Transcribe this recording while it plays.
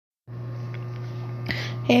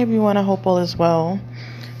Hey everyone, I hope all is well.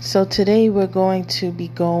 So today we're going to be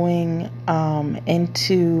going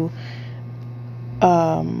into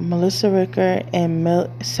Melissa Ricker and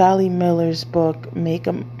Sally Miller's book, Make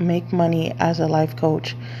Money as a Life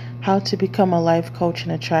Coach: How to Become a Life Coach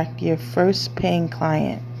and Attract Your First Paying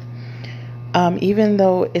Client. Even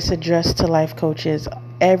though it's addressed to life coaches,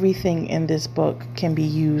 everything in this book can be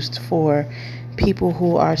used for people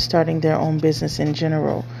who are starting their own business in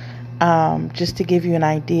general. Just to give you an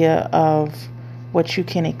idea of what you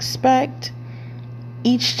can expect,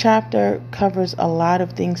 each chapter covers a lot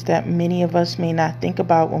of things that many of us may not think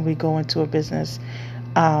about when we go into a business.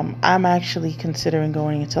 I'm actually considering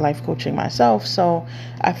going into life coaching myself, so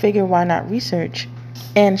I figure why not research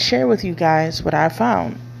and share with you guys what I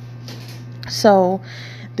found. So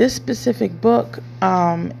this specific book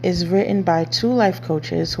is written by two life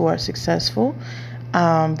coaches who are successful.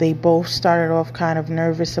 They both started off kind of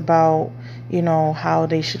nervous about, how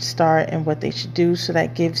they should start and what they should do. So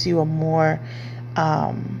that gives you a more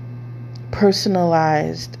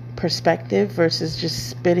personalized perspective versus just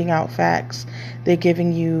spitting out facts. They're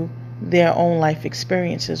giving you their own life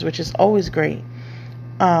experiences, which is always great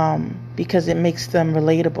because it makes them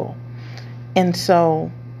relatable. And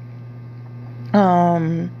so,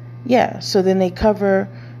 so then they cover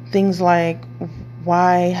things like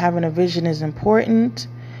why having a vision is important,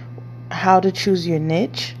 how to choose your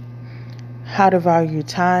niche, how to value your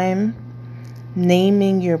time,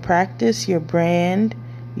 naming your practice, your brand,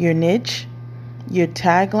 your niche, your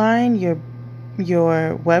tagline, your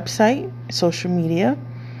website, social media,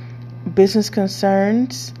 business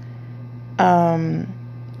concerns,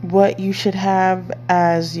 what you should have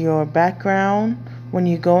as your background when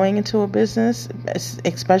you're going into a business,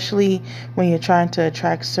 especially when you're trying to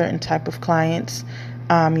attract certain type of clients.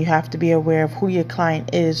 You have to be aware of who your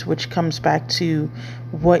client is, which comes back to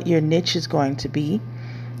what your niche is going to be.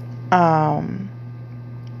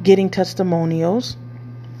 Getting testimonials,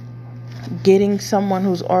 getting someone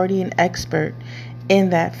who's already an expert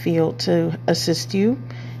in that field to assist you,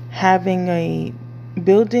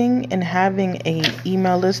 building and having a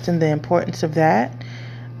email list and the importance of that.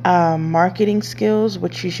 Marketing skills,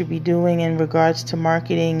 what you should be doing in regards to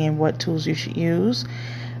marketing and what tools you should use,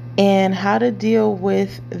 and how to deal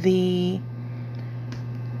with the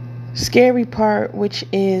scary part, which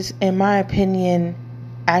is, in my opinion,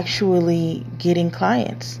 actually getting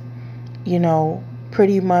clients.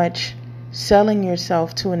 Pretty much selling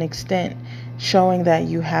yourself to an extent, showing that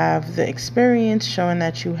you have the experience, showing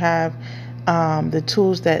that you have the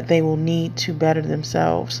tools that they will need to better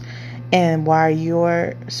themselves, and why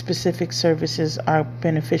your specific services are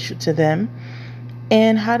beneficial to them,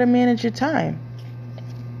 and how to manage your time.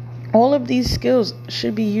 All of these skills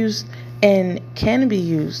should be used and can be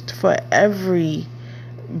used for every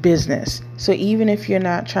business. So even if you're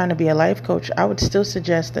not trying to be a life coach, I would still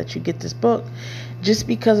suggest that you get this book just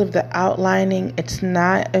because of the outlining. It's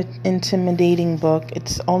not an intimidating book.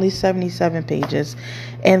 It's only 77 pages,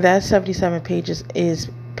 and that 77 pages is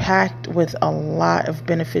packed with a lot of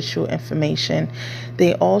beneficial information.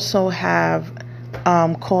 They also have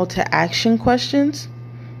call to action questions,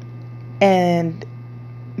 and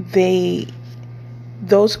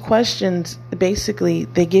those questions, basically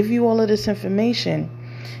they give you all of this information,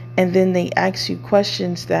 and then they ask you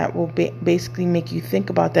questions that will basically make you think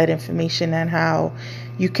about that information and how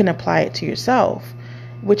you can apply it to yourself,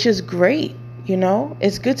 which is great.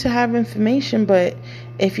 It's good to have information, but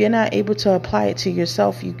if you're not able to apply it to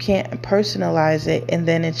yourself, you can't personalize it, and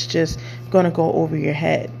then it's just going to go over your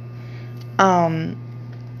head. Let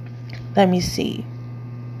me see.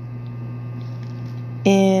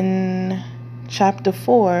 In chapter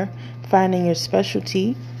 4, finding your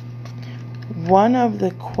specialty, one of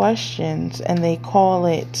the questions, and they call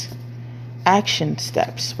it action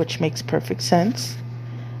steps, which makes perfect sense.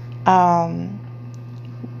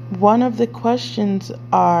 One of the questions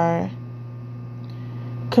are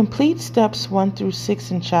complete steps 1 through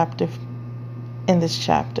 6 in this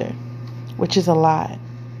chapter, which is a lot.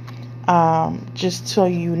 Just so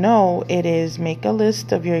you know, it is make a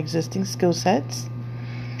list of your existing skill sets,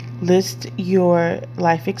 list your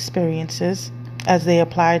life experiences as they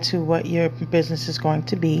apply to what your business is going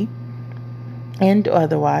to be and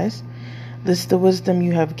otherwise, list the wisdom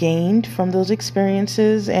you have gained from those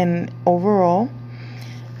experiences and overall.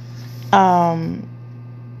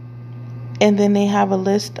 And then they have a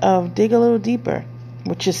list of dig a little deeper,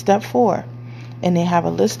 which is step 4. And they have a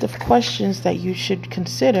list of questions that you should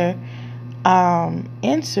consider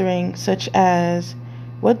answering, such as,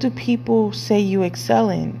 what do people say you excel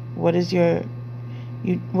in? What's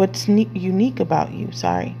unique about you?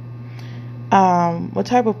 What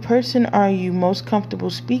type of person are you most comfortable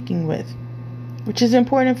speaking with? Which is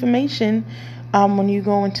important information when you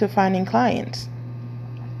go into finding clients.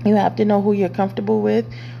 You have to know who you're comfortable with,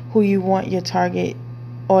 who you want your target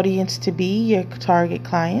audience to be, your target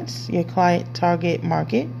clients, your client target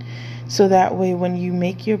market. So that way when you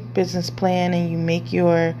make your business plan and you make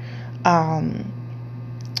your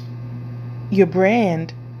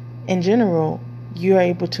brand in general, you are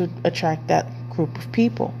able to attract that group of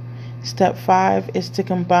people. Step 5 is to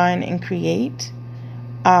combine and create.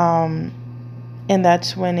 And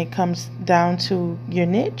that's when it comes down to your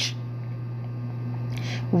niche.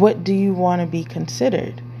 What do you want to be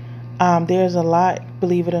considered? There's a lot,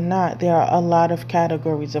 believe it or not, there are a lot of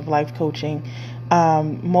categories of life coaching.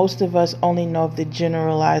 Most of us only know of the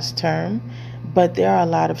generalized term, but there are a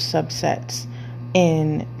lot of subsets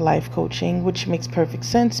in life coaching, which makes perfect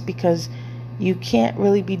sense because you can't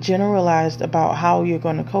really be generalized about how you're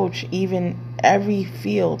going to coach. Even every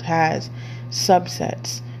field has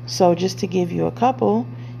subsets. So just to give you a couple,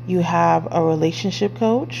 you have a relationship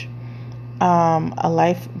coach, a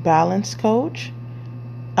life balance coach,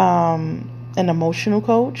 an emotional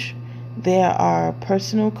coach. There are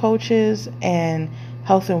personal coaches and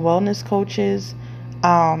health and wellness coaches,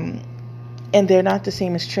 and they're not the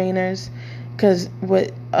same as trainers. Because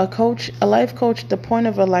with a life coach, the point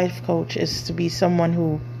of a life coach is to be someone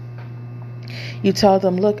who you tell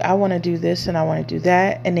them, look, I want to do this and I want to do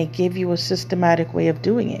that. And they give you a systematic way of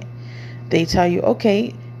doing it. They tell you,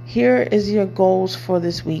 okay, here is your goals for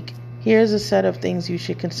this week. Here's a set of things you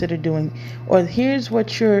should consider doing. Or here's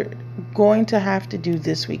what you're going to have to do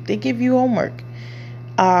this week. They give you homework.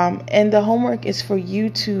 And the homework is for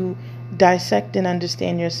you to dissect and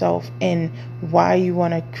understand yourself and why you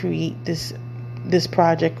want to create this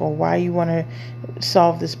project, or why you want to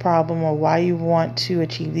solve this problem, or why you want to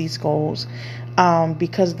achieve these goals,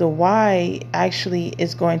 because the why actually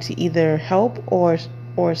is going to either help or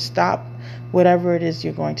stop whatever it is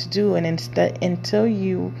you're going to do. And instead, until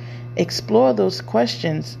you explore those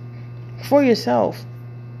questions for yourself,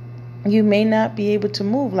 you may not be able to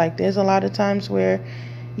move. Like there's a lot of times where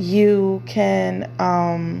you can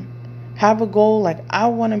have a goal like, I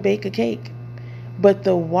want to bake a cake, but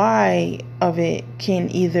the why of it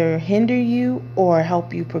can either hinder you or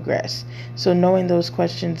help you progress. So knowing those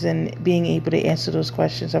questions and being able to answer those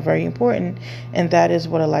questions are very important, and that is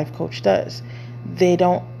what a life coach does.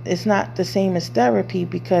 It's not the same as therapy,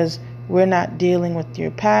 because we're not dealing with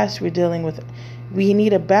your past. We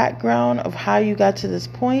need a background of how you got to this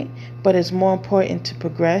point, but it's more important to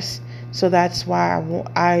progress. So that's why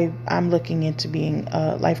I'm looking into being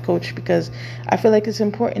a life coach, because I feel like it's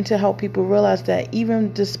important to help people realize that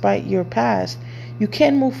even despite your past, you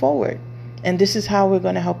can move forward. And this is how we're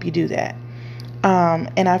going to help you do that.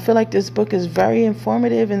 And I feel like this book is very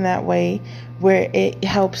informative in that way, where it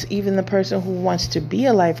helps even the person who wants to be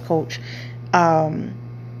a life coach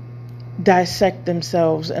dissect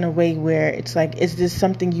themselves in a way where it's like, is this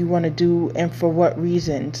something you want to do, and for what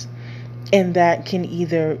reasons? And that can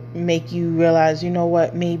either make you realize, you know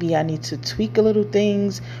what, maybe I need to tweak a little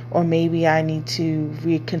things, or maybe I need to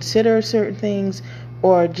reconsider certain things,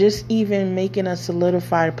 or just even making a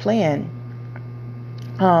solidified plan.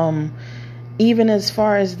 Even as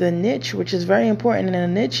far as the niche, which is very important. And a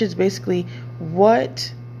niche is basically,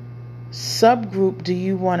 what subgroup do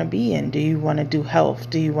you want to be in? Do you want to do health?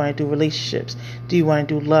 Do you want to do relationships? Do you want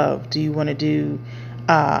to do love? Do you want to do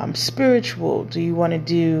spiritual? Do you want to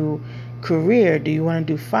do career? Do you want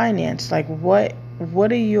to do finance? Like what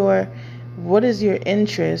is your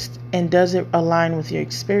interest, and does it align with your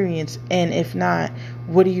experience? And if not,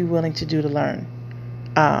 what are you willing to do to learn?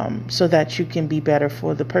 So that you can be better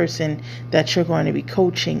for the person that you're going to be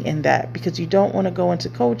coaching in that, because you don't want to go into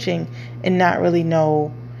coaching and not really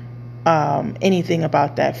know anything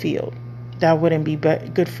about that field. That wouldn't be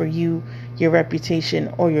good for you, your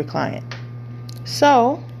reputation, or your client.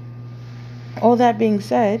 So, all that being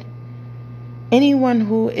said, anyone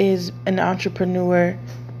who is an entrepreneur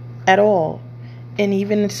at all, and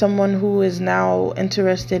even someone who is now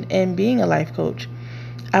interested in being a life coach,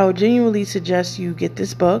 I would genuinely suggest you get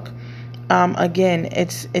this book. Again,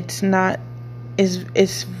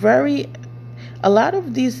 a lot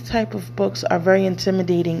of these type of books are very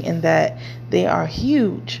intimidating in that they are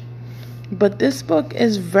huge, but this book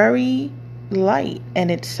is very light, and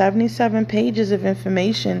it's 77 pages of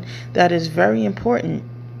information that is very important.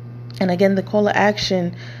 And again, the call to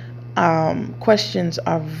action questions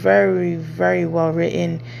are very, very well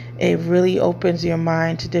written. It really opens your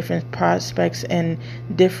mind to different prospects and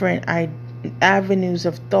different avenues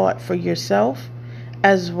of thought for yourself,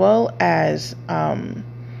 as well as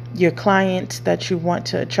your clients that you want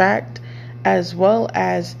to attract, as well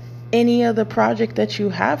as any other project that you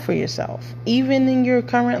have for yourself, even in your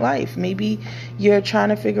current life. Maybe you're trying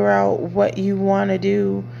to figure out what you want to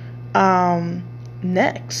do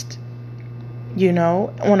next,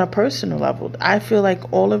 on a personal level. I feel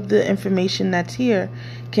like all of the information that's here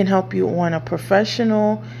can help you on a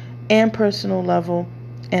professional and personal level.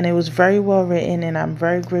 And it was very well written, and I'm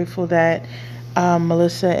very grateful that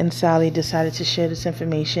Melissa and Sally decided to share this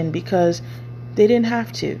information, because they didn't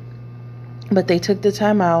have to, but they took the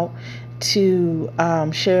time out to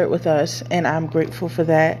share it with us, and I'm grateful for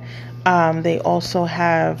that. They also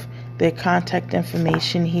have their contact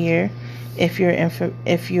information here if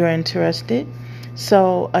you're interested.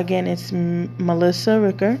 So again, it's Melissa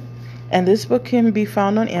Ricker, and this book can be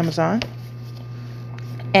found on Amazon,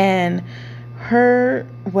 and her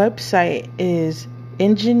website is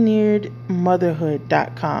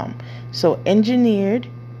engineeredmotherhood.com. So engineered,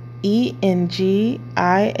 ENGINEERED,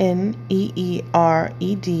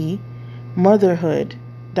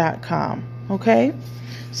 motherhood.com. Okay?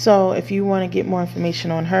 So if you want to get more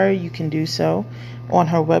information on her, you can do so on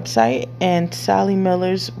her website. And Sally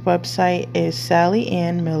Miller's website is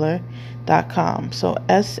sallyannmiller.com. So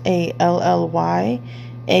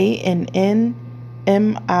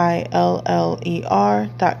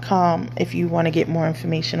SALLYANNMILLER.com if you want to get more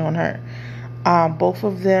information on her. Both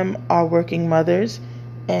of them are working mothers,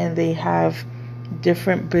 and they have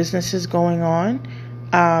different businesses going on.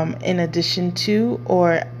 In addition to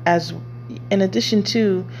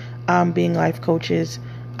being life coaches,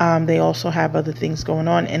 they also have other things going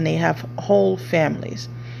on, and they have whole families.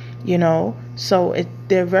 So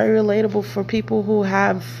they're very relatable for people who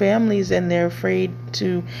have families and they're afraid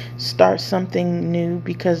to start something new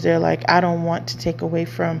because they're like, I don't want to take away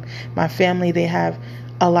from my family. They have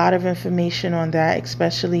a lot of information on that,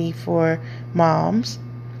 especially for moms.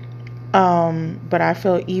 But I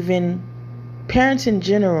feel even parents in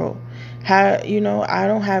general I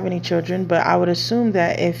don't have any children, but I would assume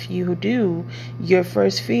that if you do, your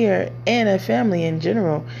first fear in a family in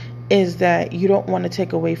general is that you don't want to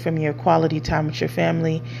take away from your quality time with your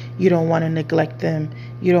family. You don't want to neglect them.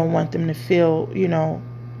 You don't want them to feel,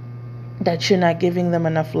 that you're not giving them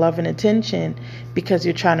enough love and attention because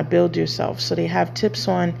you're trying to build yourself. So they have tips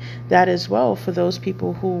on that as well for those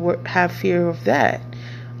people who have fear of that.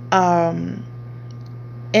 And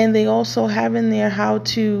they also have in there how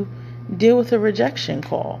to deal with a rejection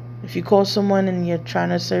call. If you call someone and you're trying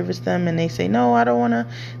to service them and they say, no, I don't want to,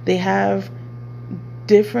 they have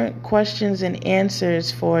different questions and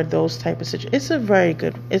answers for those type of situations. It's a very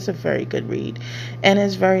good read, and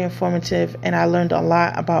it's very informative, and I learned a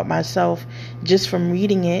lot about myself just from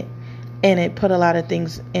reading it, and it put a lot of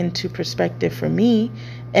things into perspective for me,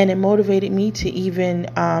 and it motivated me to even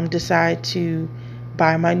decide to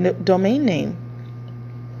buy my domain name,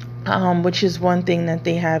 which is one thing that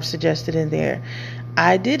they have suggested in there.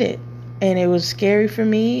 I did it, and it was scary for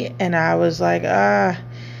me, and I was like, I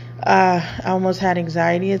almost had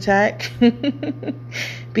anxiety attack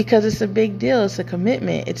because it's a big deal. It's a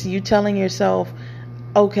commitment. It's you telling yourself,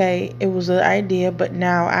 okay, it was an idea, but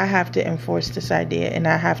now I have to enforce this idea and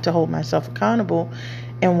I have to hold myself accountable.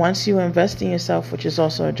 And once you invest in yourself, which is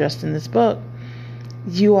also addressed in this book,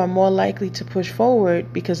 you are more likely to push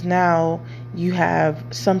forward because now you have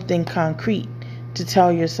something concrete to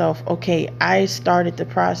tell yourself, okay, I started the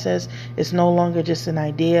process. It's no longer just an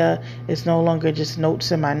idea. It's no longer just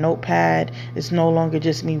notes in my notepad. It's no longer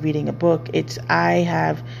just me reading a book. It's I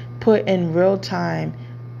have put in real time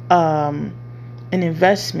an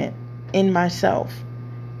investment in myself.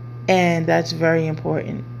 And that's very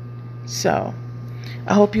important. So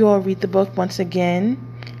I hope you all read the book. Once again,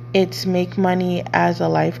 it's Make Money as a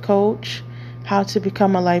Life Coach, How to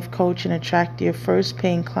Become a Life Coach and Attract Your First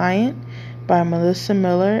Paying Client, by Melissa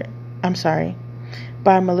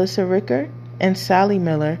Ricker and Sally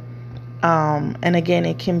Miller. And again,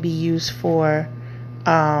 it can be used for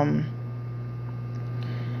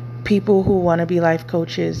people who want to be life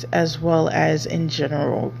coaches as well as in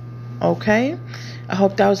general. Okay? I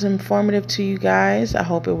hope that was informative to you guys. I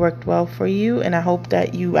hope it worked well for you, and I hope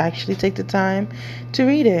that you actually take the time to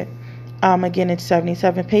read it. Again, it's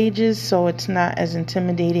 77 pages, so it's not as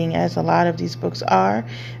intimidating as a lot of these books are.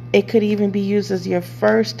 It could even be used as your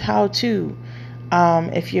first how-to.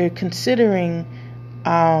 If you're considering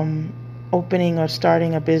opening or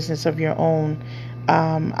starting a business of your own,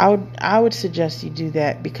 I would suggest you do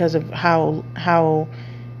that because of how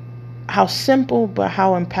simple but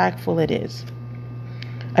how impactful it is.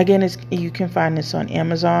 Again, you can find this on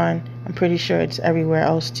Amazon. I'm pretty sure it's everywhere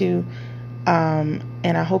else too.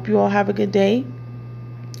 And I hope you all have a good day.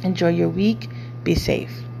 Enjoy your week. Be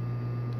safe.